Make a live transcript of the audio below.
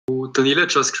Daniela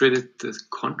just created the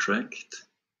contract.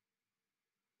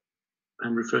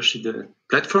 I'm refreshing the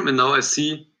platform, and now I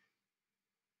see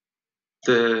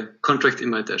the contract in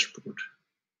my dashboard.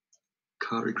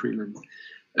 Car agreement.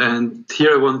 And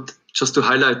here I want just to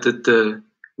highlight that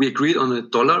we agreed on a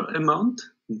dollar amount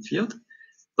in fiat,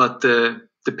 but the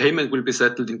payment will be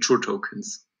settled in True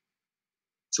tokens.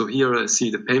 So here I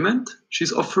see the payment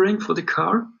she's offering for the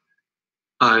car.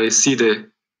 I see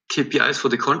the KPIs for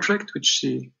the contract, which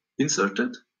she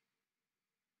inserted.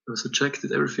 I also check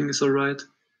that everything is all right.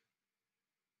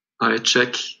 I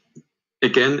check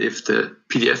again if the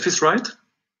PDF is right.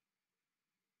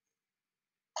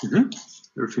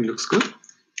 Everything looks good.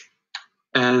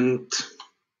 And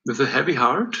with a heavy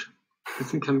heart, I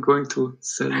think I'm going to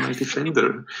sell my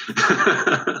Defender.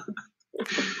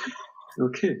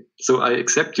 Okay, so I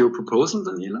accept your proposal,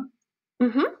 Daniela.